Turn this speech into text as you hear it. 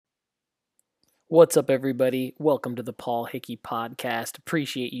What's up, everybody? Welcome to the Paul Hickey Podcast.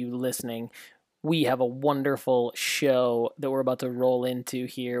 Appreciate you listening. We have a wonderful show that we're about to roll into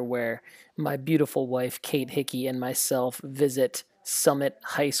here where my beautiful wife, Kate Hickey, and myself visit Summit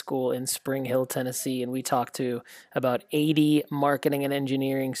High School in Spring Hill, Tennessee, and we talk to about 80 marketing and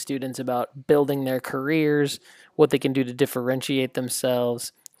engineering students about building their careers, what they can do to differentiate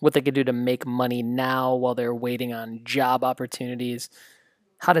themselves, what they can do to make money now while they're waiting on job opportunities,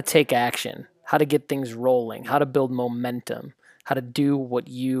 how to take action, how to get things rolling, how to build momentum, how to do what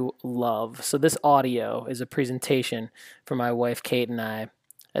you love. So, this audio is a presentation for my wife, Kate, and I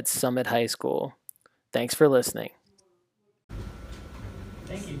at Summit High School. Thanks for listening.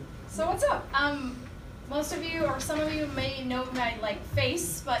 Thank you. So what's up? Most of you or some of you may know my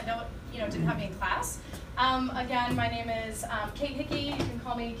face, but didn't have me in class. Again, my name is Kate Hickey. You can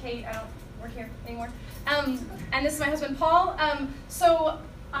call me Kate. I don't work here anymore. And this is my husband, Paul. So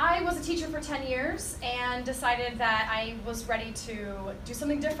I was a teacher for 10 years and decided that I was ready to do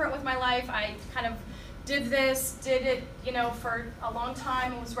something different with my life. I kind of did it, for a long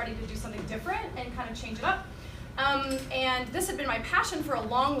time and was ready to do something different and kind of change it up. And this had been my passion for a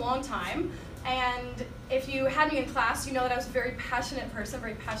long, long time. And if you had me in class, you know that I was a very passionate person,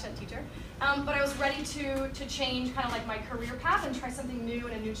 very passionate teacher. But I was ready to change kind of like my career path and try something new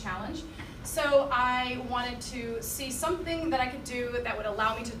and a new challenge. So I wanted to see something that I could do that would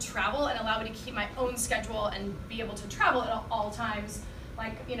allow me to travel and allow me to keep my own schedule and be able to travel at all times,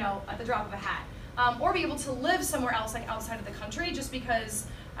 at the drop of a hat. Or be able to live somewhere else, like outside of the country, just because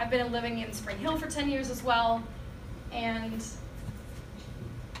I've been living in Spring Hill for 10 years as well. And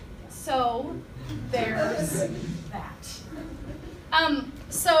so there's that.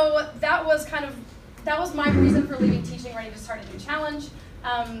 So that was my reason for leaving teaching, ready to start a new challenge.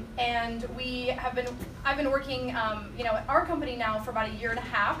 And I've been working, at our company now for about a year and a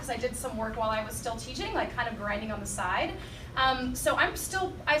half, because I did some work while I was still teaching, like kind of grinding on the side. So I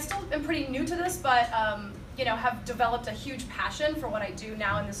still am pretty new to this, but have developed a huge passion for what I do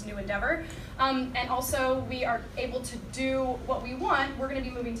now in this new endeavor. And also we are able to do what we want. We're going to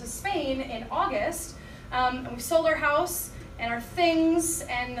be moving to Spain in August. And we've sold our house and our things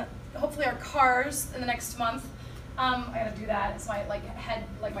and hopefully our cars in the next month. I gotta do that. It's my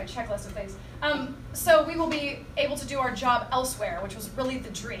my checklist of things. So we will be able to do our job elsewhere, which was really the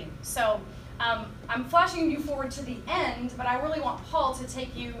dream. So I'm flashing you forward to the end, but I really want Paul to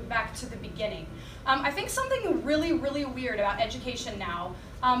take you back to the beginning. I think something really, really weird about education now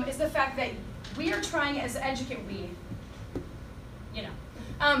is the fact that we are trying as educate.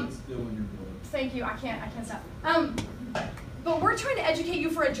 Thank you. I can't stop. But we're trying to educate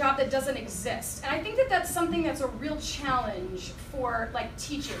you for a job that doesn't exist. And I think that that's something that's a real challenge for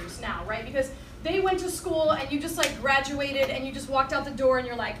teachers now, right? Because they went to school and you just graduated and you just walked out the door and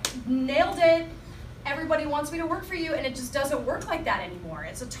you're like, nailed it. Everybody wants me to work for you, and it just doesn't work like that anymore.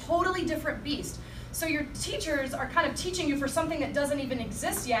 It's a totally different beast. So your teachers are kind of teaching you for something that doesn't even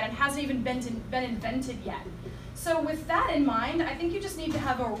exist yet and hasn't even been invented yet. So with that in mind, I think you just need to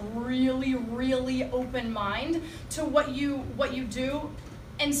have a really, really open mind to what you do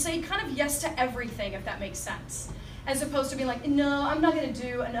and say kind of yes to everything, if that makes sense. As opposed to being like, no, I'm not going to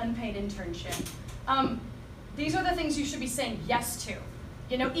do an unpaid internship. These are the things you should be saying yes to.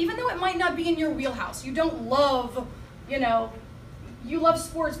 Even though it might not be in your wheelhouse. You don't love, you love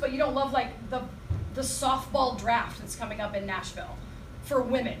sports, but you don't love the softball draft that's coming up in Nashville for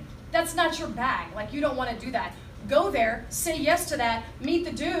women. That's not your bag. You don't want to do that. Go there, say yes to that, meet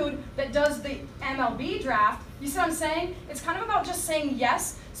the dude that does the MLB draft. You see what I'm saying? It's kind of about just saying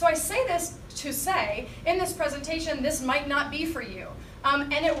yes. So I say this to say, in this presentation, this might not be for you.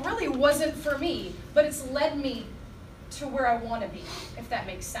 And it really wasn't for me, but it's led me to where I want to be, if that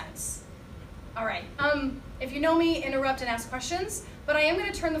makes sense. All right. If you know me, interrupt and ask questions, but I am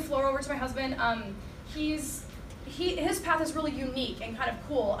going to turn the floor over to my husband. His path is really unique and kind of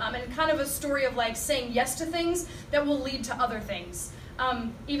cool, and kind of a story of saying yes to things that will lead to other things,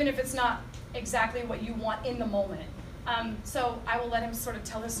 even if it's not exactly what you want in the moment. So I will let him sort of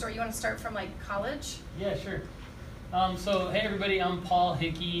tell his story. You want to start from college? Yeah, sure. So hey everybody, I'm Paul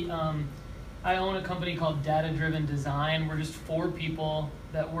Hickey. I own a company called Data Driven Design. We're just 4 people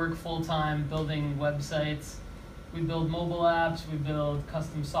that work full-time building websites. We build mobile apps, we build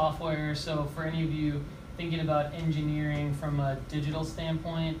custom software. So for any of you thinking about engineering from a digital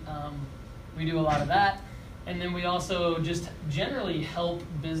standpoint, we do a lot of that. And then we also just generally help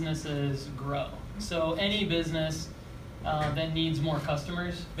businesses grow. So any business that needs more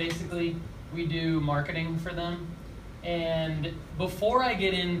customers, basically, we do marketing for them. And before I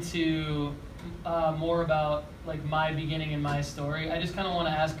get into more about like my beginning and my story, I just kind of want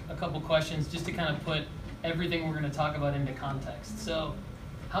to ask a couple questions just to kind of put everything we're going to talk about into context. So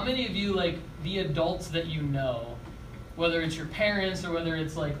how many of you, like the adults that you know, whether it's your parents or whether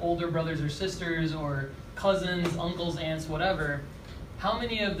it's like older brothers or sisters or cousins, uncles, aunts, whatever, how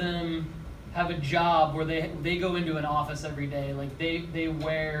many of them have a job where they go into an office every day, like they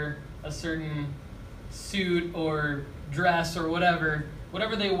wear a certain suit or dress or whatever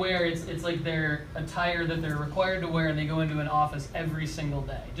they wear, it's like their attire that they're required to wear, and they go into an office every single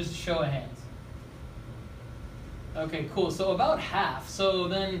day? Just show of hands. Okay, cool. So about half. So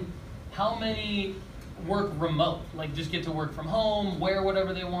then how many work remote? Like just get to work from home, wear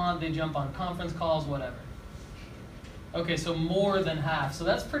whatever they want, they jump on conference calls, whatever. Okay, so more than half. So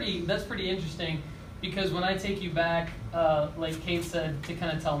that's pretty interesting, because when I take you back, like Kate said, to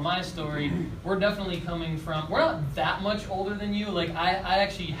kind of tell my story, we're definitely coming from, we're not that much older than you. Like I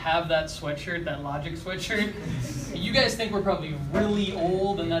actually have that sweatshirt, that Logic sweatshirt. You guys think we're probably really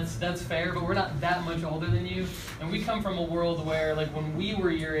old, and that's fair, but we're not that much older than you. And we come from a world where, like, when we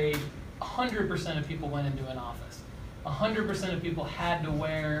were your age, 100% of people went into an office. 100% of people had to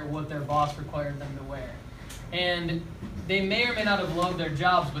wear what their boss required them to wear. And they may or may not have loved their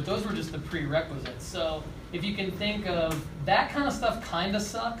jobs, but those were just the prerequisites. So if you can think of that kind of stuff, kind of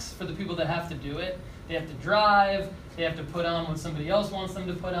sucks for the people that have to do it. They have to drive, they have to put on what somebody else wants them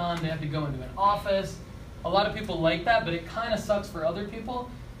to put on, they have to go into an office. A lot of people like that, but it kind of sucks for other people.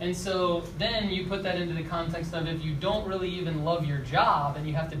 And so then you put that into the context of, if you don't really even love your job and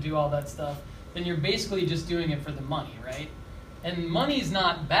you have to do all that stuff, then you're basically just doing it for the money, right? And money's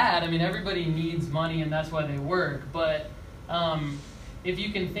not bad. I mean, everybody needs money, and that's why they work. But if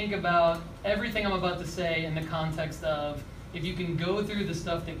you can think about everything I'm about to say in the context of, if you can go through the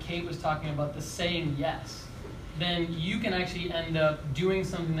stuff that Kate was talking about, the saying yes, then you can actually end up doing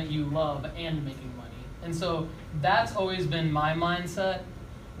something that you love and making money. And so that's always been my mindset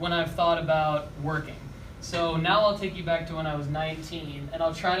when I've thought about working. So now I'll take you back to when I was 19, and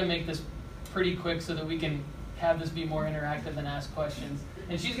I'll try to make this pretty quick so that we can have this be more interactive and ask questions.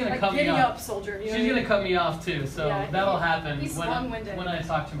 And she's going to cut me off. Up, soldier. She's going to cut me off too, so that'll happen when I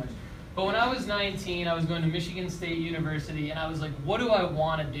talk too much. But when I was 19, I was going to Michigan State University, and I was like, what do I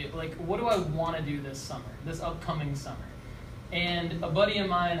want to do? Like, what do I want to do this summer, this upcoming summer? And a buddy of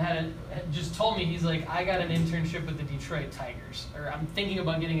mine had just told me, he's like, I got an internship with the Detroit Tigers, or I'm thinking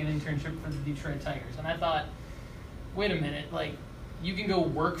about getting an internship for the Detroit Tigers. And I thought, wait a minute, like, you can go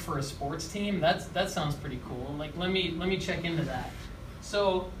work for a sports team? That sounds pretty cool. Like, let me check into that.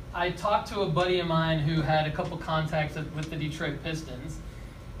 So I talked to a buddy of mine who had a couple contacts with the Detroit Pistons,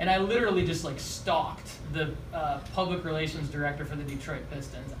 and I literally just like stalked the public relations director for the Detroit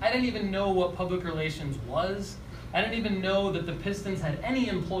Pistons. I didn't even know what public relations was. I didn't even know that the Pistons had any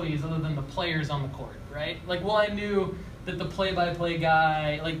employees other than the players on the court, right? Like, well, I knew that the play-by-play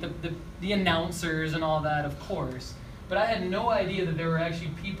guy, like the announcers and all that, of course. But I had no idea that there were actually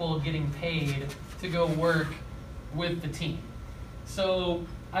people getting paid to go work with the team. So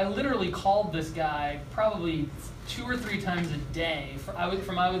I literally called this guy probably 2 or 3 times a day from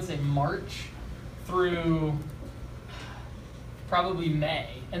I would say March through probably May,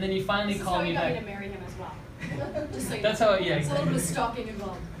 and then he finally called me back. So you got me to marry him as well. Just so you That's know. how, yeah. There's Exactly. a little bit of stalking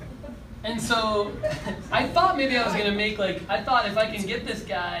involved. And so I thought maybe I was gonna make I thought if I can get this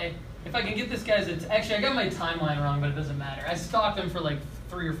guy's, actually I got my timeline wrong, but it doesn't matter. I stalked him for like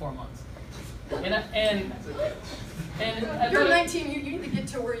 3 or 4 months. And You're 19. You need to get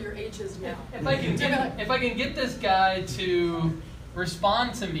to where your age is now. If I can get this guy to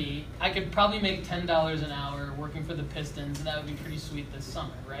respond to me, I could probably make $10 an hour working for the Pistons, and that would be pretty sweet this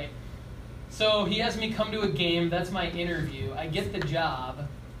summer, right? So he has me come to a game. That's my interview. I get the job.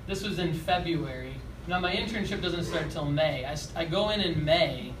 This was in February. Now my internship doesn't start till May. I go in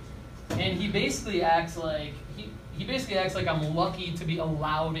May, and he basically acts like I'm lucky to be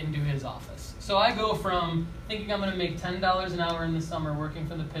allowed into his office. So I go from thinking I'm going to make $10 an hour in the summer working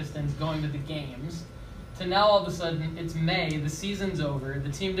for the Pistons, going to the games, to now all of a sudden it's May, the season's over,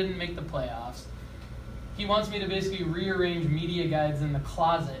 the team didn't make the playoffs. He wants me to basically rearrange media guides in the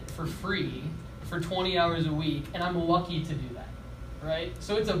closet for free for 20 hours a week, and I'm lucky to do that, right?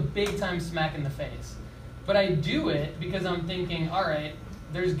 So it's a big time smack in the face. But I do it because I'm thinking, all right,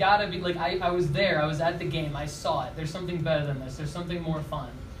 there's got to be, like, I was there, I was at the game, I saw it. There's something better than this. There's something more fun.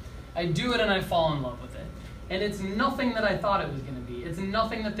 I do it and I fall in love with it. And it's nothing that I thought it was going to be. It's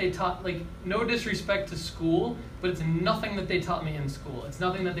nothing that they taught, like, no disrespect to school, but it's nothing that they taught me in school. It's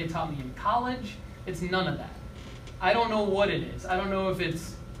nothing that they taught me in college. It's none of that. I don't know what it is. I don't know if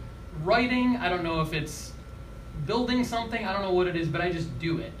it's writing. I don't know if it's building something. I don't know what it is, but I just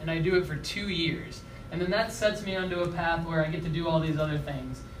do it. And I do it for 2 years. And then that sets me onto a path where I get to do all these other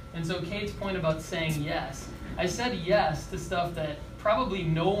things. And so Kate's point about saying yes, I said yes to stuff that probably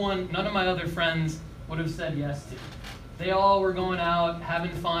none of my other friends would have said yes to. They all were going out,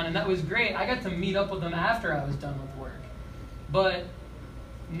 having fun, and that was great. I got to meet up with them after I was done with work. But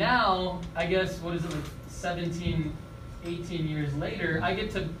now, I guess, 17, 18 years later, I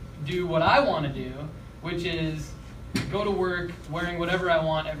get to do what I want to do, which is go to work wearing whatever I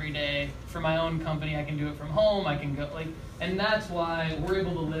want every day for my own company. I can do it from home. I can go, and that's why we're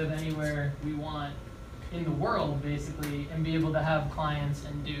able to live anywhere we want in the world, basically, and be able to have clients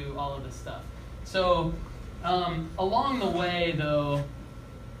and do all of this stuff. So along the way, though,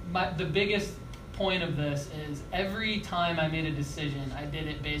 the biggest point of this is every time I made a decision, I did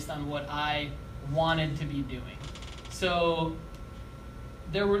it based on what I wanted to be doing. So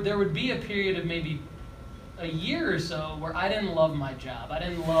there would be a period of maybe a year or so where I didn't love my job. I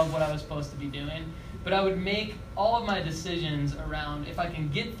didn't love what I was supposed to be doing, but I would make all of my decisions around, if I can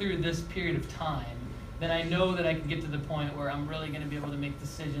get through this period of time, then I know that I can get to the point where I'm really going to be able to make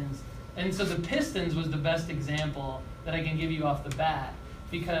decisions. And so the Pistons was the best example that I can give you off the bat,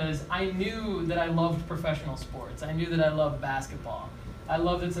 because I knew that I loved professional sports. I knew that I loved basketball. I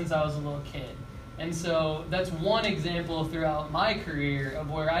loved it since I was a little kid. And so that's one example throughout my career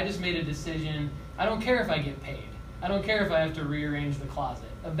of where I just made a decision. I don't care if I get paid. I don't care if I have to rearrange the closet.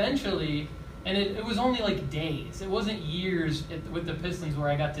 Eventually, and it was only like days. It wasn't years with the Pistons where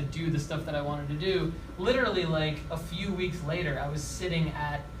I got to do the stuff that I wanted to do. Literally like a few weeks later, I was sitting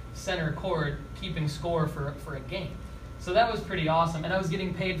at center court keeping score for a game. So that was pretty awesome. And I was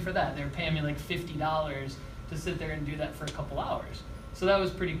getting paid for that. They were paying me like $50 to sit there and do that for a couple hours. So that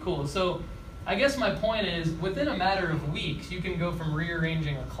was pretty cool. So I guess my point is, within a matter of weeks, you can go from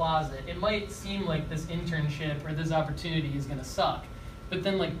rearranging a closet. It might seem like this internship or this opportunity is going to suck, but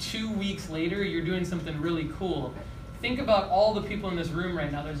then like 2 weeks later, you're doing something really cool. Think about all the people in this room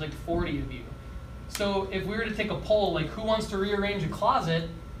right now. There's like 40 of you. So if we were to take a poll, like who wants to rearrange a closet,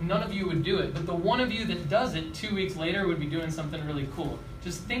 none of you would do it. But the one of you that does it 2 weeks later would be doing something really cool.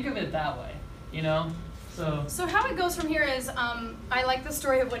 Just think of it that way, you know? So how it goes from here is, I like the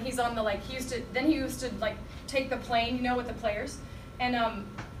story of when he's on the, he used to take the plane, you know, with the players, and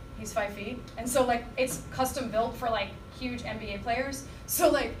he's 5 feet, and so it's custom built for huge NBA players.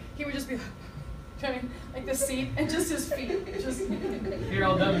 So he would just be trying to this seat and just his feet just. Here,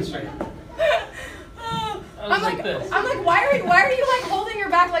 I'll demonstrate. I'm like, why are you holding your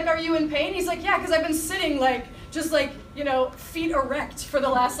back? Are you in pain? He's like, yeah, because I've been sitting just feet erect for the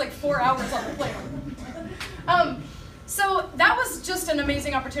last 4 hours on the plane. So that was just an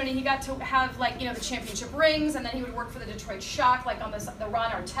amazing opportunity. He got to have the championship rings, and then he would work for the Detroit Shock, on the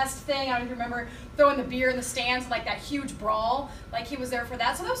Ron Artest thing. I don't even remember throwing the beer in the stands, that huge brawl. He was there for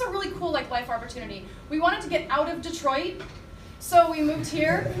that. So that was a really cool life opportunity. We wanted to get out of Detroit, so we moved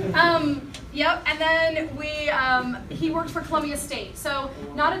here. Yep, and then he worked for Columbia State. So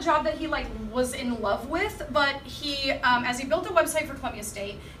not a job that he was in love with, but he, as he built a website for Columbia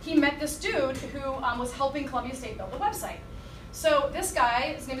State, he met this dude who was helping Columbia State build a website. So this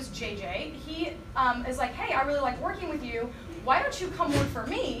guy, his name is JJ, he is like, hey, I really like working with you. Why don't you come work for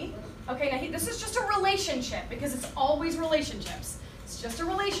me? Okay, now this is just a relationship, because it's always relationships. It's just a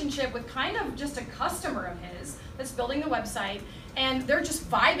relationship with kind of just a customer of his that's building the website, and they're just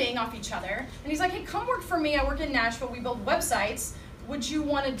vibing off each other. And he's like, hey, come work for me. I work in Nashville. We build websites. Would you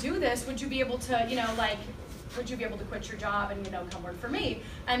want to do this? Would you be able to, would you be able to quit your job and, come work for me?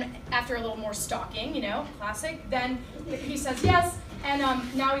 And after a little more stalking, classic, then he says yes. And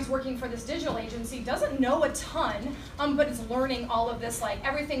now he's working for this digital agency, doesn't know a ton, but is learning all of this,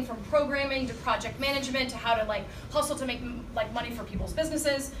 everything from programming to project management to how to hustle to make money for people's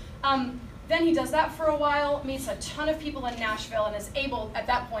businesses. Then he does that for a while, meets a ton of people in Nashville, and is able at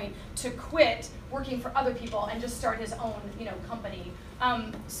that point to quit working for other people and just start his own company.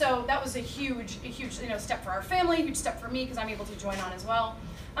 So that was a huge step for our family, huge step for me because I'm able to join on as well.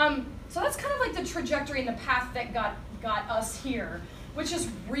 So that's kind of the trajectory and the path that got us here, which is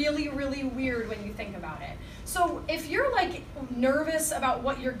really, really weird when you think about it. So if you're nervous about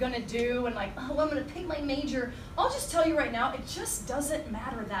what you're gonna do and oh, I'm gonna pick my major, I'll just tell you right now, it just doesn't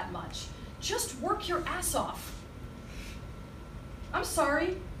matter that much. Just work your ass off. I'm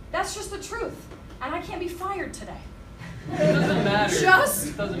sorry, that's just the truth, and I can't be fired today. It doesn't matter.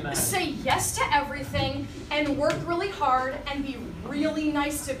 Just doesn't matter. Say yes to everything and work really hard and be really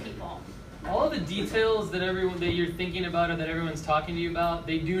nice to people. All of the details that you're thinking about or that everyone's talking to you about,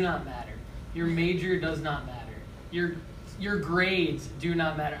 they do not matter. Your major does not matter. Your grades do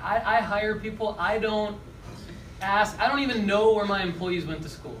not matter. I hire people, I don't even know where my employees went to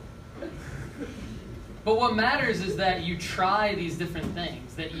school. But what matters is that you try these different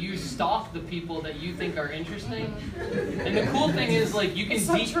things, that you stalk the people that you think are interesting. And the cool thing is, like, you can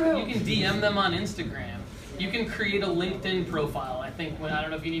DM them on Instagram. You can create a LinkedIn profile. I think I don't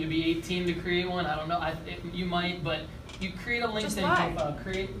know if you need to be 18 to create one. I don't know. You might, but you create a LinkedIn profile.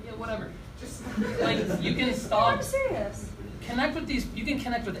 Whatever. Like, you can stalk. I'm serious. Connect with these. You can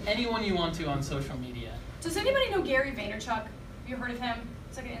connect with anyone you want to on social media. Does anybody know Gary Vaynerchuk? Have you heard of him?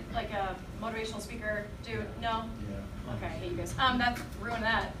 It's like a motivational speaker dude. No? Yeah. Okay, I hate you guys. That ruined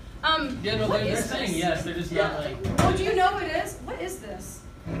that. Yeah, no, they're saying yes. They're just not like. Oh, do you know what it is? What is this?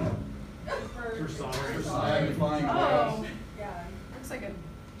 Personifying. Oh, yeah. Looks like a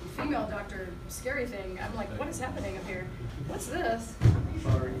female Dr. Scary thing. I'm like, what is happening up here? What's this?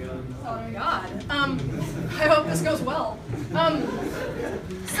 Oh my God. I hope this goes well.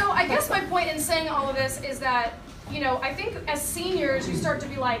 So I guess my point in saying all of this is that, you know, I think as seniors, you start to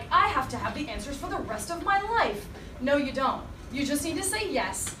be like, I have to have the answers for the rest of my life. No, you don't. You just need to say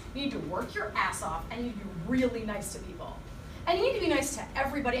yes. You need to work your ass off, and you need to be really nice to people. And you need to be nice to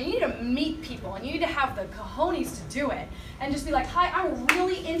everybody, and you need to meet people, and you need to have the cojones to do it. And just be like, hi, I'm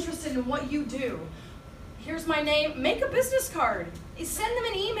really interested in what you do. Here's my name. Make a business card. Send them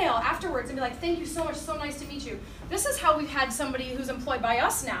an email afterwards and be like, thank you so much, so nice to meet you. This is how we've had somebody who's employed by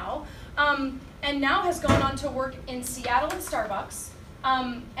us now, and now has gone on to work in Seattle at Starbucks,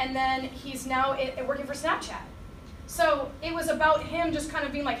 and then he's now working for Snapchat. So it was about him just kind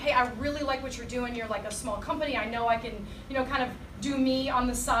of being like, hey, I really like what you're doing. You're like a small company. I know I can, you know, kind of do me on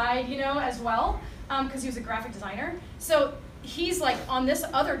the side, you know, as well, because he was a graphic designer. So he's like on this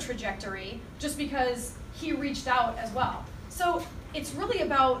other trajectory just because he reached out as well. So it's really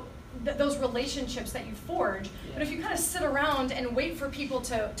about those relationships that you forge. Yeah. But if you kind of sit around and wait for people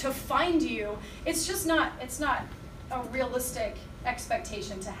to find you, it's just not, it's not a realistic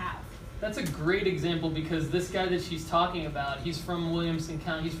expectation to have. That's a great example because this guy that she's talking about, he's from Williamson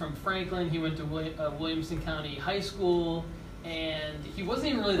County, he's from Franklin, he went to Williamson County High School, and he wasn't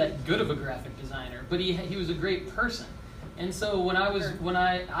even really that good of a graphic designer, but he was a great person. And so when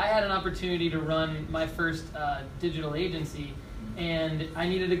I had an opportunity to run my first digital agency, and I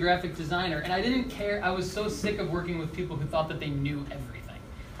needed a graphic designer, and I didn't care, I was so sick of working with people who thought that they knew everything.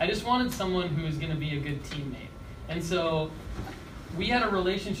 I just wanted someone who was going to be a good teammate. And so we had a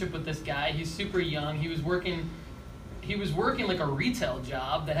relationship with this guy. He's super young. He was working like a retail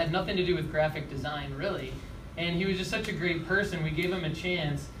job that had nothing to do with graphic design, really. And he was just such a great person. We gave him a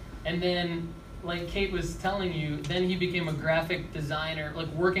chance. And then, like Kate was telling you, then he became a graphic designer, like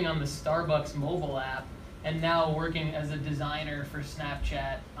working on the Starbucks mobile app, and now working as a designer for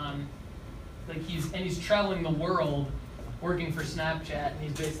Snapchat. He's traveling the world working for Snapchat, and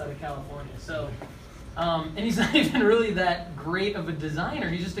he's based out of California. So. And he's not even really that great of a designer.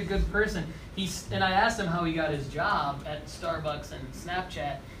 He's just a good person. And I asked him how he got his job at Starbucks and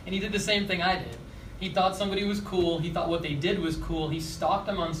Snapchat, and he did the same thing I did. He thought somebody was cool. He thought what they did was cool. He stalked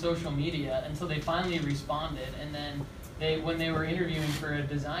them on social media until they finally responded. And then when they were interviewing for a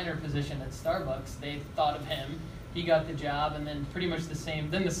designer position at Starbucks, they thought of him. He got the job, and then pretty much the same.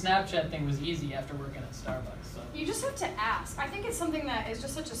 Then the Snapchat thing was easy after working at Starbucks. So you just have to ask. I think it's something that is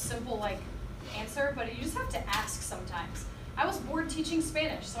just such a simple, answer, but you just have to ask sometimes. I was bored teaching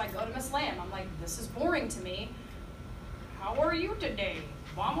Spanish, so I go to Miss Lamb. I'm like, this is boring to me. How are you today?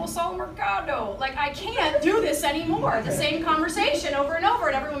 Vamos al mercado. Like, I can't do this anymore. The same conversation over and over,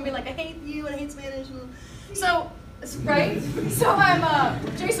 and everyone be like, I hate you and I hate Spanish. So, right? So I'm,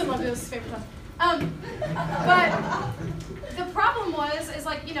 Jason loved it, it was his favorite time. But the problem is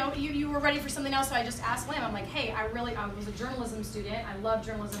like, you know, you were ready for something else, so I just asked Lamb. I'm like, hey, I was a journalism student. I love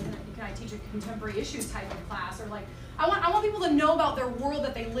journalism. Can I teach a contemporary issues type of class? Or like, I want people to know about their world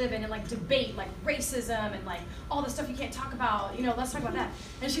that they live in and like debate like racism and like all the stuff you can't talk about. You know, let's talk about that.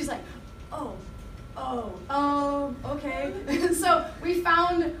 And she's like, okay. So we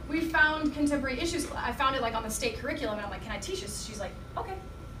found contemporary issues. I found it like on the state curriculum, and I'm like, can I teach this? She's like, okay.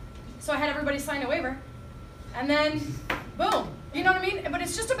 So I had everybody sign a waiver, and then, boom. You know what I mean? But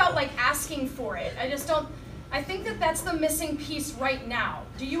it's just about like asking for it. I think that that's the missing piece right now.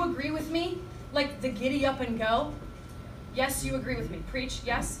 Do you agree with me? Like the giddy up and go? Yes, you agree with me. Preach,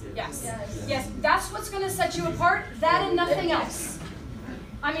 yes? Yes. Yes, that's what's gonna set you apart, that and nothing else.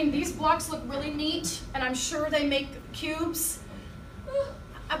 I mean, these blocks look really neat, and I'm sure they make cubes,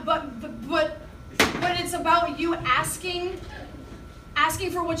 but it's about you asking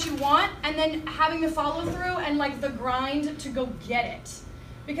for what you want, and then having the follow through and like the grind to go get it.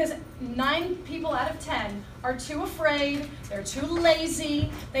 Because 9 people out of 10 are too afraid, they're too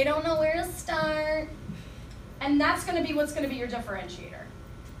lazy, they don't know where to start, and that's going to be what's going to be your differentiator.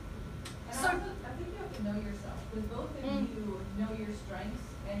 And so I think you have to know yourself. With both of you know your strengths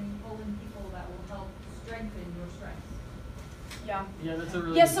and you pull in people that will help strengthen your strengths. Yeah. Yeah, that's a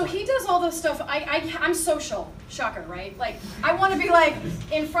really Yeah, so he does all this stuff. I'm social. Shocker, right? Like, I want to be like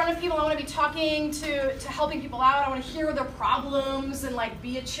in front of people. I want to be talking to helping people out. I want to hear their problems and like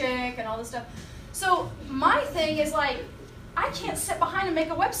be a chick and all this stuff. So my thing is like, I can't sit behind and make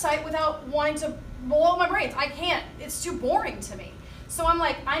a website without wanting to blow my brains. I can't. It's too boring to me. So I'm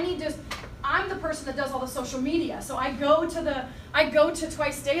like, I'm the person that does all the social media. So I go to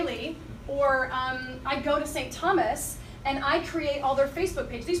Twice Daily, or I go to St. Thomas, and I create all their Facebook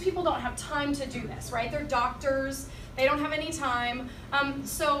page. These people don't have time to do this, right? They're doctors. They don't have any time.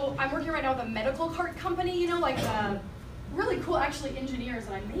 So I'm working right now with a medical cart company, you know, like really cool, actually, engineers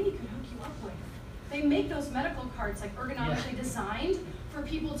that I maybe could hook you up with. They make those medical carts like ergonomically designed for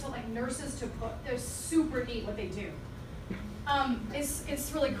people to, like, nurses to put. They're super neat what they do.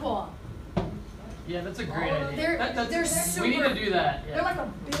 It's really cool. Yeah, that's a great idea. They're super. We need to do that. Yeah. They're like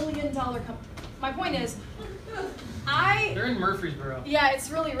 $1 billion company. My point is, They're in Murfreesboro. Yeah, it's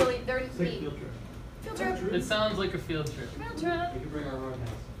really, they're It's like a neat. field trip. Field trip. It sounds like a field trip. Field trip We can bring our roadhouse.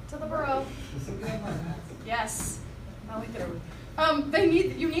 to the borough. Yes. Oh, we could.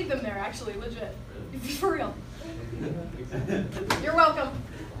 You need them there, actually, legit. For real. You're welcome.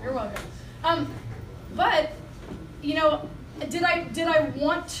 You're welcome. But, you know, did I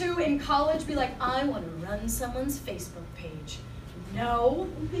want to in college be like, I want to run someone's Facebook page? No.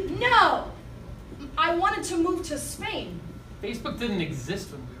 No. I wanted to move to Spain. Facebook didn't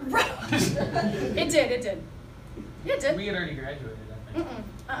exist when we were Right. It did. Yeah, it did. We had already graduated, I think.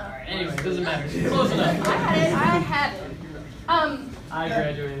 Uh-uh. Anyway, it doesn't matter. Close enough. I had it. I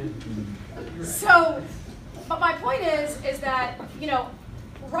graduated. So, but my point is that, you know,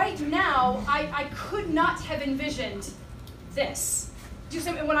 right now, I could not have envisioned this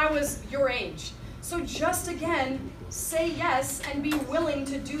when I was your age. So just again, say yes and be willing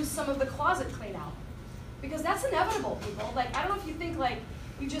to do some of the closet clean out. Because that's inevitable, people. Like, I don't know if you think, like,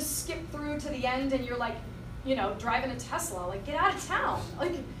 you just skip through to the end and you're like, you know, driving a Tesla. Like, get out of town.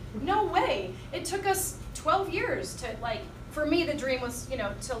 Like, no way. It took us 12 years to, like, for me, the dream was, you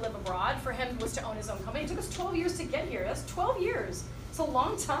know, to live abroad. For him, was to own his own company. It took us 12 years to get here. That's 12 years. It's a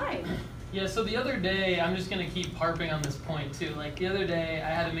long time. Yeah, so the other day, I'm just going to keep harping on this point too. Like the other day, I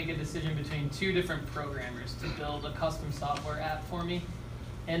had to make a decision between two different programmers to build a custom software app for me.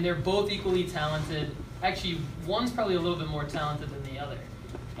 And they're both equally talented. Actually, one's probably a little bit more talented than the other.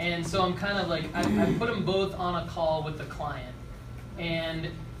 And so I'm kind of like, I put them both on a call with the client. And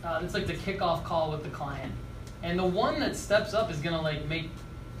it's like the kickoff call with the client. And the one that steps up is going to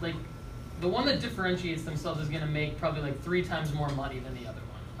the one that differentiates themselves is going to make probably like 3 times more money than the other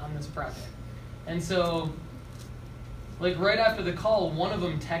one on this project. And so, like right after the call, one of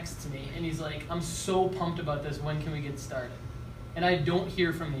them texts me and he's like, I'm so pumped about this, when can we get started? And I don't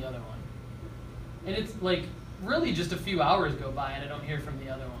hear from the other one. And it's like, really just a few hours go by and I don't hear from the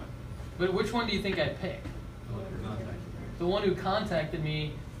other one. But which one do you think I'd pick? The one who contacted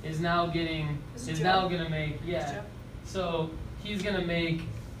me is now going to make, so he's going to make,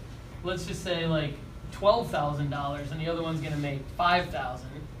 let's just say like $12,000 and the other one's going to make $5,000.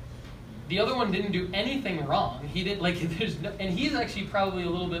 The other one didn't do anything wrong. He didn't and he's actually probably a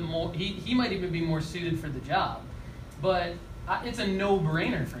little bit more, he might even be more suited for the job. But it's a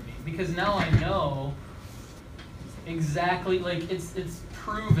no-brainer for me because now I know exactly, like it's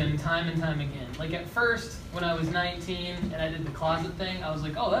proven time and time again. Like at first, when I was 19 and I did the closet thing, I was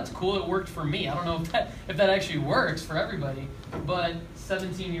like, oh, that's cool, it worked for me. I don't know if that actually works for everybody. But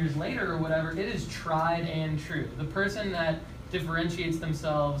 17 years later or whatever, it is tried and true. The person that differentiates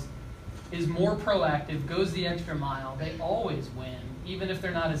themselves is more proactive, goes the extra mile, they always win, even if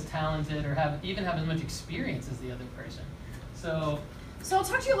they're not as talented or have as much experience as the other person. So I'll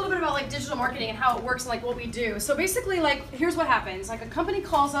talk to you a little bit about like digital marketing and how it works and like what we do. So basically, like, here's what happens. Like a company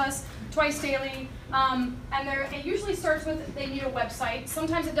calls us Twice Daily, and it usually starts with they need a website.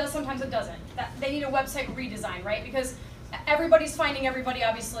 Sometimes it does, sometimes it doesn't. They need a website redesign, right? Because everybody's finding everybody,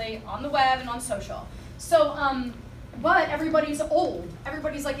 obviously, on the web and on social. So, but everybody's old.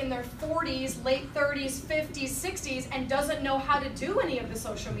 Everybody's like in their 40s, late 30s, 50s, 60s, and doesn't know how to do any of the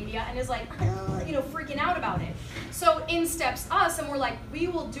social media and is like, you know, freaking out about it. So in steps us, and we're like, we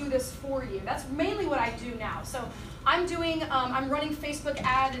will do this for you. That's mainly what I do now. So I'm doing, I'm running Facebook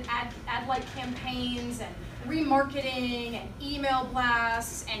ad-like campaigns and remarketing and email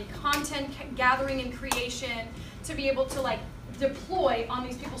blasts and content gathering and creation to be able to like deploy on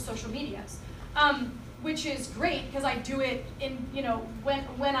these people's social medias. Which is great because I do it in, you know,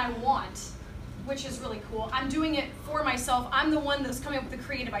 when I want, which is really cool. I'm doing it for myself. I'm the one that's coming up with the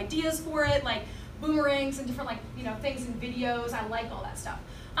creative ideas for it. Like, boomerangs and different things and videos. I like all that stuff.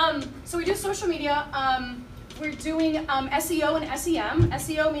 So we do social media. We're doing SEO and SEM.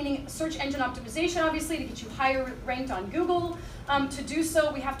 SEO meaning search engine optimization, obviously, to get you higher ranked on Google. To do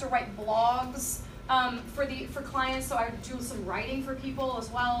so, we have to write blogs for clients. So I do some writing for people as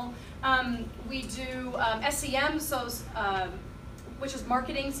well. We do SEM, which is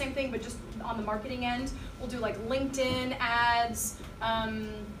marketing, same thing, but just on the marketing end. We'll do like LinkedIn ads.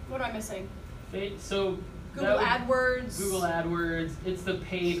 What am I missing? So Google AdWords. Google AdWords. It's the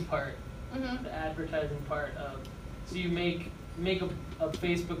paid part, Mm-hmm. the advertising part of. So you make a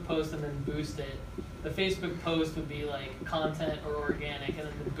Facebook post and then boost it. The Facebook post would be like content or organic, and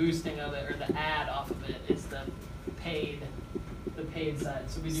then the boosting of it or the ad off of it is the paid side.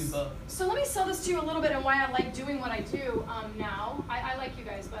 So we do both. So let me sell this to you a little bit and why I like doing what I do now. I like you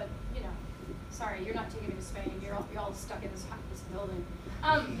guys, but sorry, you're not taking me to Spain. You're all stuck in this building.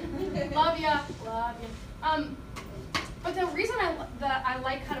 Love ya. But the reason that I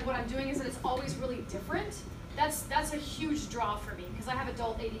like kind of what I'm doing is that it's always really different. That's a huge draw for me because I have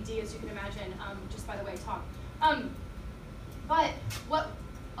adult ADD, as you can imagine, just by the way I talk. But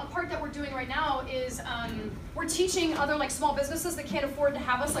a part that we're doing right now is we're teaching other small businesses that can't afford to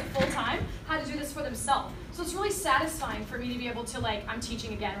have us full time how to do this for themselves. So it's really satisfying for me to be able to I'm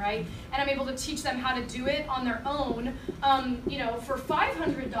teaching again, right? And I'm able to teach them how to do it on their own, for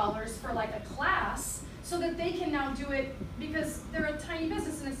 $500 for a class, so that they can now do it because they're a tiny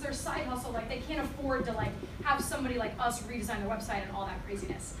business and it's their side hustle. They can't afford to have somebody like us redesign their website and all that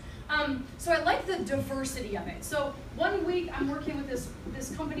craziness. So I like the diversity of it. So one week I'm working with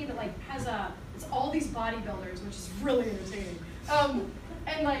this company that has it's all these bodybuilders, which is really entertaining,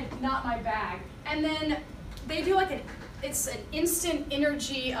 and not my bag. And then they do it's an instant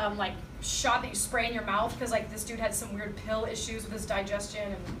energy shot that you spray in your mouth because this dude had some weird pill issues with his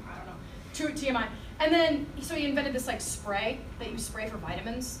digestion and I don't know, true TMI. And then so he invented this spray that you spray for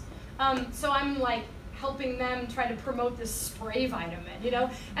vitamins. So I'm helping them try to promote this spray vitamin,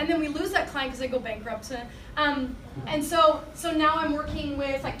 and then we lose that client because they go bankrupt. And so now I'm working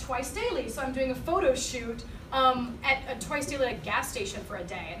with Twice Daily. So I'm doing a photo shoot at Twice Daily at a gas station for a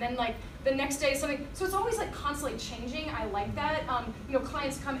day, and then the next day something. So it's always constantly changing. I like that.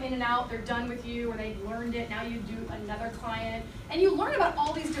 Clients come in and out. They're done with you, or they learned it. Now you do another client, and you learn about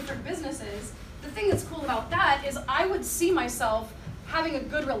all these different businesses. The thing that's cool about that is I would see myself having a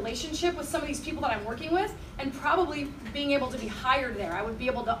good relationship with some of these people that I'm working with and probably being able to be hired there. I would be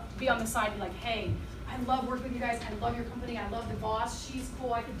able to be on the side and be like, hey, I love working with you guys. I love your company. I love the boss. She's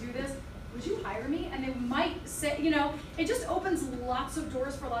cool. I could do this. Would you hire me? And they might say, it just opens lots of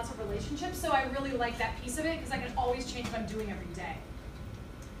doors for lots of relationships. So I really like that piece of it because I can always change what I'm doing every day.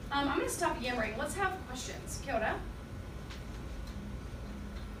 I'm going to stop yammering. Let's have questions. Kia ora.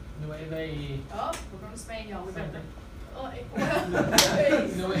 Oh, we're going to Spain, y'all. We better. Oh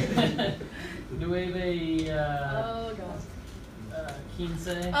God.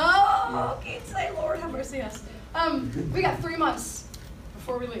 15. Oh, 15. Lord have mercy us. We got 3 months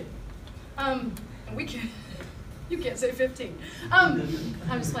before we leave. And we can. You can't say 15. I'm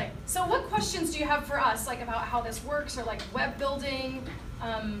just playing. So, what questions do you have for us, about how this works, or web building,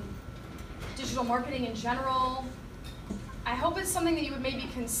 digital marketing in general? I hope it's something that you would maybe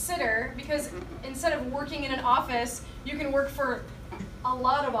consider, because instead of working in an office, you can work for a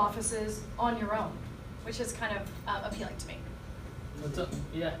lot of offices on your own, which is kind of appealing to me. What's up?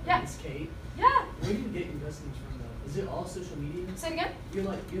 Yeah. It's Kate. Yeah. Where do you get your customers from, though? Is it all social media? Say it again? You're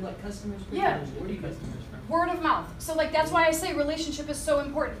customers? Yeah. Where do you get customers from? Word of mouth. So that's why I say relationship is so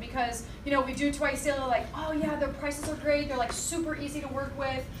important, because we do Twice Daily, oh yeah, their prices are great, they're super easy to work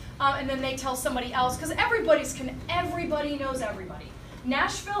with, and then they tell somebody else, because everybody knows everybody.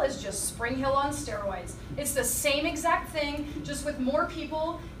 Nashville is just Spring Hill on steroids. It's the same exact thing, just with more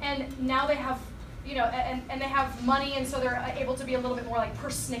people, and now they have, and they have money, and so they're able to be a little bit more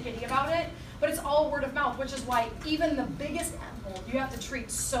persnickety about it. But it's all word of mouth, which is why even the biggest asshole you have to treat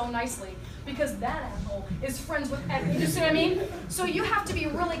so nicely, because that asshole is friends with everyone. You see what I mean? So you have to be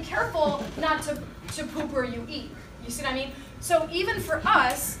really careful not to poop where you eat. You see what I mean? So even for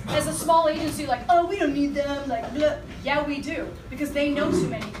us, as a small agency, oh, we don't need them, bleh. Yeah, we do, because they know too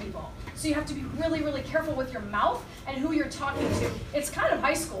many people. So you have to be really, really careful with your mouth and who you're talking to. It's kind of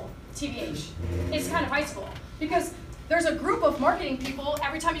high school, TBH. It's kind of high school, because there's a group of marketing people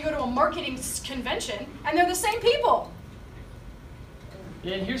every time you go to a marketing convention, and they're the same people.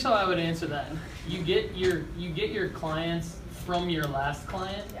 Yeah, and here's how I would answer that. You get your clients from your last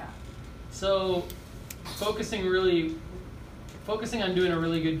client. Yeah. So focusing really focusing on doing a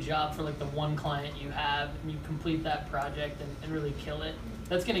really good job for like the one client you have, and you complete that project and really kill it,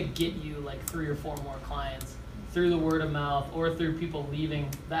 that's gonna get you like 3 or 4 more clients through the word of mouth or through people leaving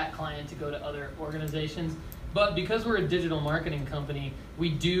that client to go to other organizations. But because we're a digital marketing company,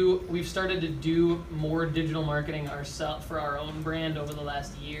 we've started to do more digital marketing ourselves for our own brand over the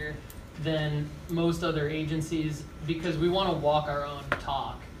last year than most other agencies, because we want to walk our own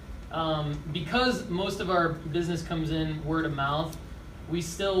talk. Because most of our business comes in word of mouth, we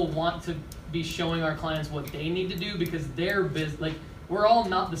still want to be showing our clients what they need to do, because their business, like, we're all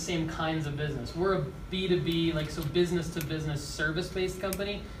not the same kinds of business. We're a B2B, like, so business to business service-based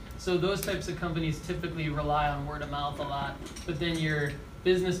company. So those types of companies typically rely on word of mouth a lot. But then your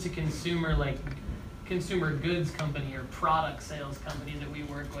business to consumer, like consumer goods company or product sales companies that we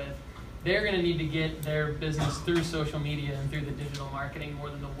work with, they're going to need to get their business through social media and through the digital marketing more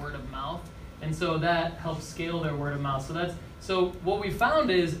than the word of mouth. And so that helps scale their word of mouth. So what we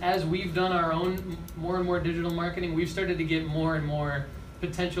found is, as we've done our own more and more digital marketing, we've started to get more and more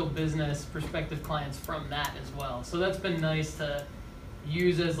potential business prospective clients from that as well. So that's been nice to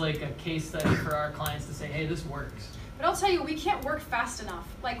use as like a case study for our clients to say, hey, this works. But I'll tell you, we can't work fast enough.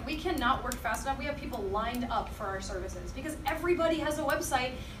 Like, we cannot work fast enough. We have people lined up for our services because everybody has a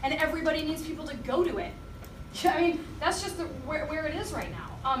website and everybody needs people to go to it. I mean, that's just where it is right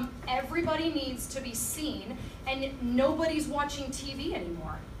now. Everybody needs to be seen, and nobody's watching TV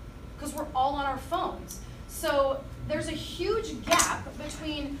anymore because we're all on our phones. So there's a huge gap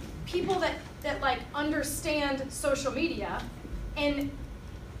between people that like understand social media and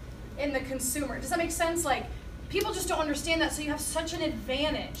the consumer. Does that make sense? Like, people just don't understand that, so you have such an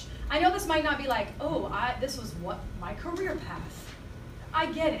advantage. I know this might not be like, oh, this was what my career path. I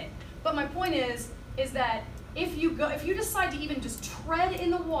get it. But my point is that if you decide to even just tread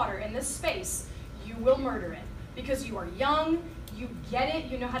in the water in this space, you will murder it, because you are young, you get it,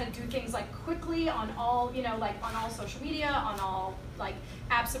 you know how to do things like quickly on all, like on all social media, on all like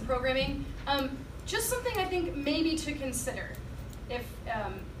apps and programming. Just something I think maybe to consider if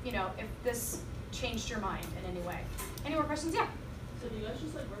if this changed your mind in any way. Any more questions? Yeah. So do you guys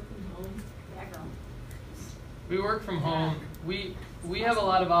just like work from home? Yeah, girl. We work from home. We have a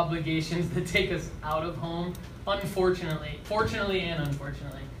lot of obligations that take us out of home, unfortunately. Fortunately and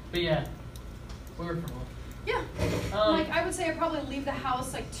unfortunately. But yeah, we work from home. Yeah. Like, I would say I probably leave the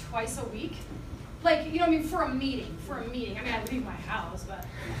house like twice a week. Like, you know what I mean, for a meeting. I mean, I leave my house, but...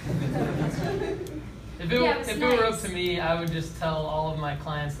 If it were up to me, I would just tell all of my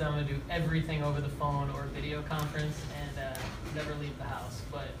clients that I'm going to do everything over the phone or video conference and never leave the house.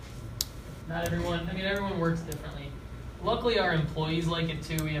 But not everyone, everyone works differently. Luckily, our employees like it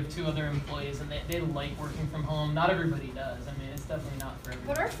too. We have 2 other employees, and they like working from home. Not everybody does. It's definitely not for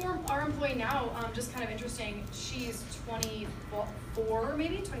everybody. But our employee now, just kind of interesting, she's 24,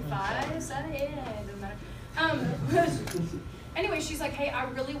 maybe 25, 7, yeah, it doesn't matter. Anyway, she's like, hey, I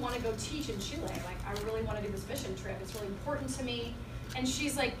really want to go teach in Chile. Like, I really want to do this mission trip. It's really important to me. And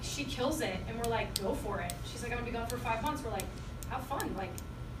she's like, she kills it. And we're like, go for it. She's like, I'm going to be gone for 5 months. We're like, have fun. Like,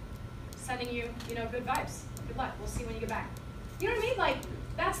 sending you, good vibes. Good luck. We'll see when you get back. You know what I mean? Like,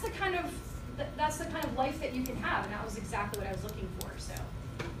 that's the kind of life that you can have. And that was exactly what I was looking for.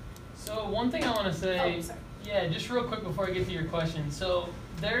 So one thing I want to say, yeah, just real quick before I get to your question. So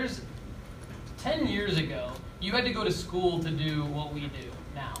there's 10 years ago, you had to go to school to do what we do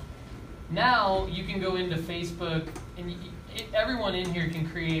now. Now you can go into Facebook, and everyone in here can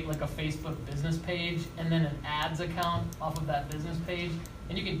create like a Facebook business page and then an ads account off of that business page,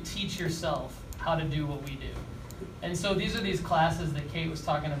 and you can teach yourself how to do what we do. And so these are these classes that Kate was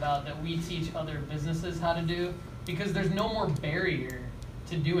talking about that we teach other businesses how to do, because there's no more barrier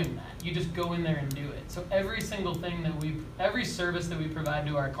to doing that. You just go in there and do it. So every single thing every service that we provide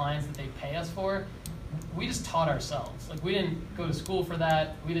to our clients that they pay us for, we just taught ourselves. Like, we didn't go to school for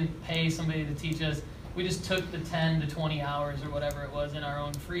that. We didn't pay somebody to teach us. We just took the 10 to 20 hours or whatever it was in our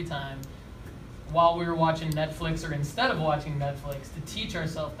own free time while we were watching Netflix, or instead of watching Netflix, to teach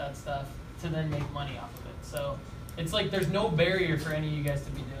ourselves that stuff to then make money off of it. So it's like there's no barrier for any of you guys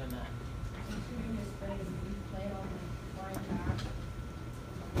to be doing that.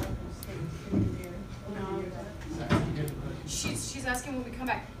 She's asking when we come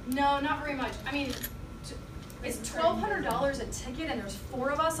back. No, not very much. It's $1,200 a ticket, and there's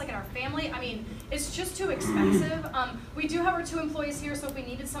 4 of us, like in our family. It's just too expensive. We do have our 2 employees here, so if we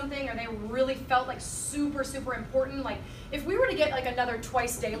needed something or they really felt like super, super important, like if we were to get like another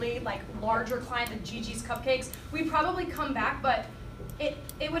twice daily, like larger client than Gigi's Cupcakes, we'd probably come back, but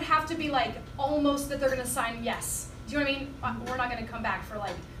it would have to be like almost that they're gonna sign yes. Do you know what I mean? We're not gonna come back for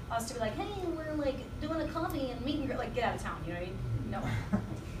like us to be like, hey, we're like doing a coffee and meet and greet, like get out of town, you know what I mean? No.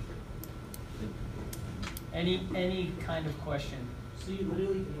 Any kind of question? So you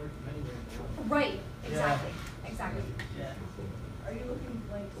literally can work from anywhere in the world. Right, exactly, exactly. Yeah. Are you looking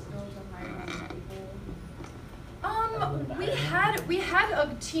like still to hire more people? We had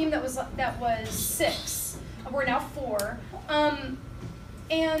a team that was 6. We're now 4.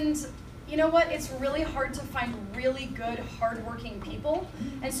 And you know what? It's really hard to find really good, hardworking people.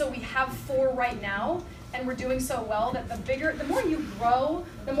 And so we have 4 right now, and we're doing so well that the more you grow,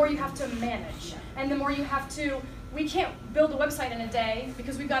 the more you have to manage, and the more you have to. We can't build a website in a day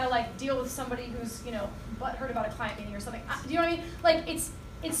because we've got to like deal with somebody who's butthurt about a client meeting or something. Do you know what I mean? Like it's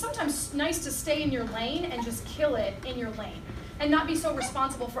sometimes nice to stay in your lane and just kill it in your lane, and not be so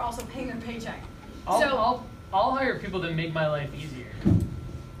responsible for also paying their paycheck. I'll hire people that make my life easier.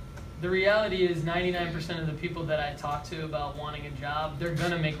 The reality is 99% of the people that I talk to about wanting a job, they're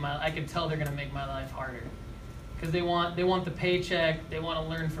gonna I can tell they're gonna make my life harder. Because they want the paycheck, they want to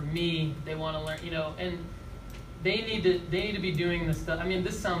learn from me, they want to learn, and they need to be doing the stuff. I mean,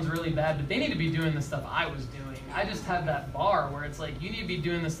 this sounds really bad, but they need to be doing the stuff I was doing. I just have that bar where it's like, you need to be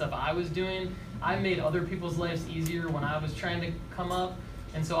doing the stuff I was doing. I made other people's lives easier when I was trying to come up.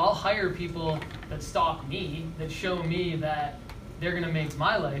 And so I'll hire people that stalk me, that show me that they're going to make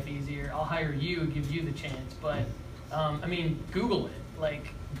my life easier. I'll hire you, give you the chance. But, I mean, Google it.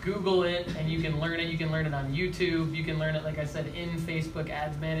 Like, Google it, and you can learn it. You can learn it on YouTube. You can learn it, like I said, in Facebook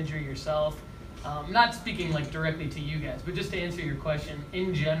Ads Manager yourself. Not speaking like directly to you guys, but just to answer your question,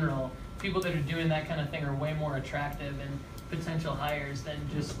 in general, people that are doing that kind of thing are way more attractive and potential hires than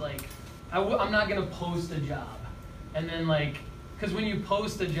just like, I'm not gonna post a job. And then like, because when you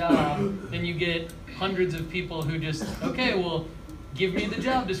post a job, then you get hundreds of people who just, okay, well, give me the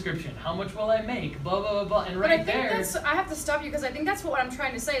job description. How much will I make? Blah, blah, blah, blah. And right there. I have to stop you because I think that's what I'm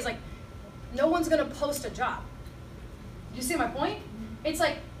trying to say is like, no one's gonna post a job. You see my point? It's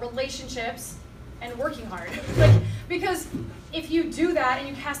like relationships and working hard. Like, because if you do that and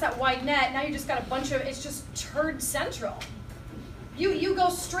you cast that wide net, now you just got a bunch of, it's just turd central. You go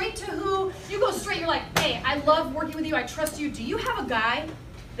straight to who, you're like, hey, I love working with you, I trust you. Do you have a guy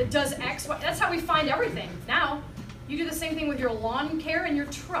that does X, Y? That's how we find everything. Now, you do the same thing with your lawn care and your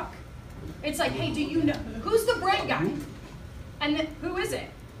truck. It's like, hey, do you know, who's the brake guy? And then, who is it?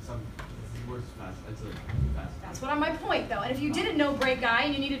 Works fast. That's what my point, though. And if you didn't know brake guy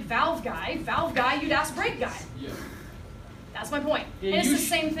and you needed valve guy, you'd ask brake guy. Yeah. That's my point. Yeah, and it's the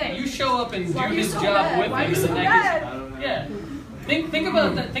same thing. You show up and Why do are you his so job bad? with Why are him. you so And bad? I don't know. yeah. Think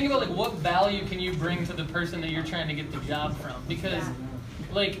about that. Think about like what value can you bring to the person that you're trying to get the job from? Because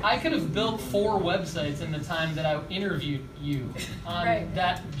like I could have built 4 websites in the time that I interviewed you on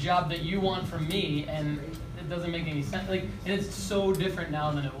that job that you want from me, and it doesn't make any sense. Like, and it's so different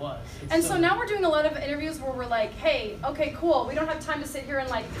now than it was. And so now we're doing a lot of interviews where we're like, hey, okay, cool. We don't have time to sit here and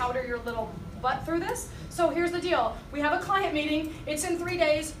like powder your little butt through this. So here's the deal. We have a client meeting. It's in 3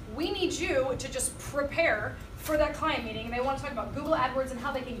 days. We need you to just prepare for that client meeting. And they want to talk about Google AdWords and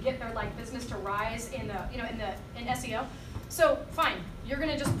how they can get their like business to rise in in SEO. So fine, you're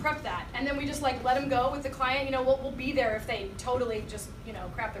gonna just prep that, and then we just like let them go with the client. We'll be there if they totally just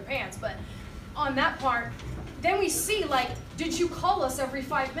crap their pants. But on that part, then we see like, did you call us every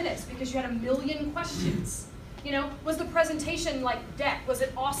 5 minutes because you had a million questions? Was the presentation like deck? Was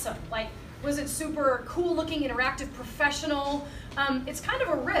it awesome? Like, was it super cool looking, interactive, professional? It's kind of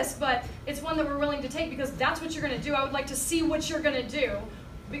a risk, but it's one that we're willing to take because that's what you're gonna do. I would like to see what you're gonna do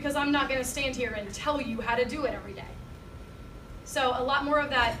because I'm not gonna stand here and tell you how to do it every day. So a lot more of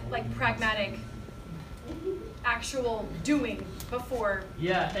that like pragmatic, actual doing before.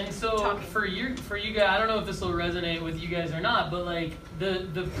 Yeah, and so talking. for you guys, I don't know if this will resonate with you guys or not, but like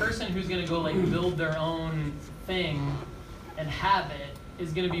the person who's gonna go like build their own thing and have it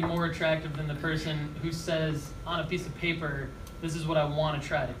is gonna be more attractive than the person who says on a piece of paper, this is what I want to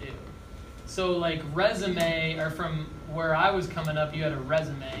try to do. So like resume, or from where I was coming up, you had a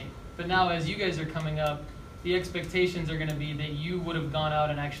resume, but now as you guys are coming up, the expectations are going to be that you would have gone out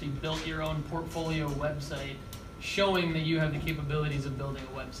and actually built your own portfolio website showing that you have the capabilities of building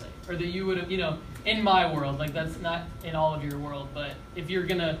a website. Or that you would have, in my world, like that's not in all of your world, but if you're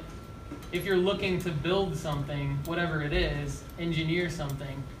looking to build something, whatever it is, engineer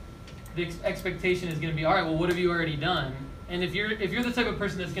something, the expectation is going to be, all right, well, what have you already done? And if you're the type of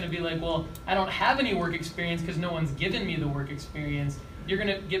person that's going to be like, well, I don't have any work experience because no one's given me the work experience, you're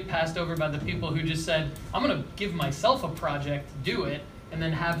going to get passed over by the people who just said, I'm going to give myself a project, do it, and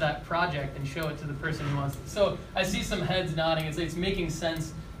then have that project and show it to the person who wants it. So I see some heads nodding. It's making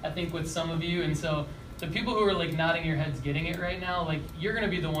sense, I think, with some of you. And so the people who are like nodding your heads getting it right now, like you're gonna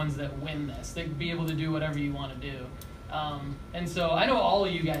be the ones that win this. They'd be able to do whatever you want to do. And so I know all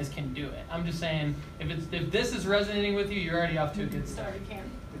of you guys can do it. I'm just saying, if this is resonating with you, you're already off to a good start. You can.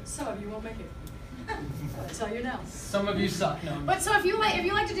 Some of you won't make it. That's all you know. Some of you suck. No. But so if you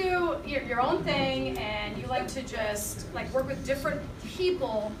like to do your own thing and you like to just like work with different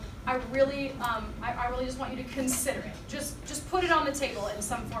people, I really just want you to consider it. Just put it on the table in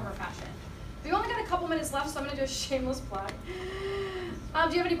some form or fashion. We only got a couple minutes left, so I'm going to do a shameless plug.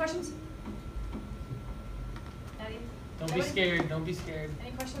 Do you have any questions? Eddie? Don't be scared. Don't be scared.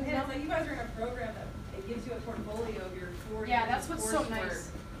 Any questions? Yeah, it's like you guys are in a program that it gives you a portfolio of your 4 years. Yeah, that's what's so coursework nice.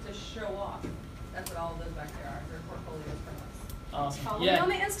 to show off. That's what all of those back there are. They're portfolios from us. Awesome. Follow me Yeah. on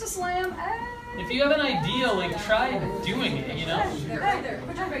the Insta Slam. Hey. If you have an idea, like try doing it. You know. There, right there.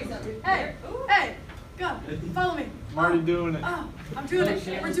 Put your face up. Hey, hey, go. Follow me. I'm already doing it. Oh, I'm doing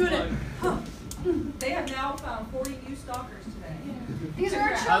it. We're doing it. Oh. They have now found 40 new stalkers today. These are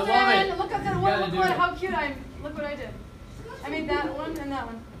our I children. love it. Look at that You one. gotta Look do what it. how cute I am. Look what I did. I made that one and that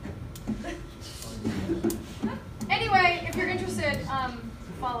one. Anyway, if you're interested,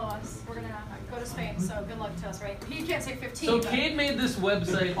 follow us. We're gonna go to Spain, so good luck to us, right? You can't say 15. So but- Kate made this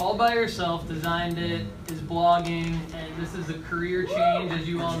website all by herself, designed it, is blogging, and this is a career change, as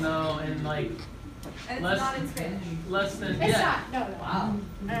you all know, and like And it's less, not in Spanish. less than It's yeah, not. No. wow,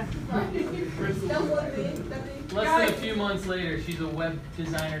 That one big, that big. less than a few months later, she's a web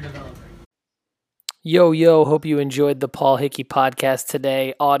designer developer. Yo, hope you enjoyed the Paul Hickey podcast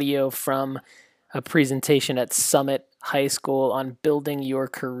today. Audio from a presentation at Summit High School on building your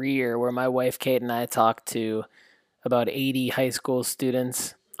career, where my wife Kate and I talked to about 80 high school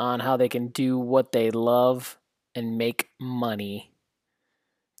students on how they can do what they love and make money.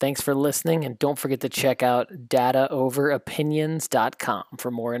 Thanks for listening, and don't forget to check out dataoveropinions.com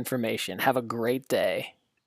for more information. Have a great day.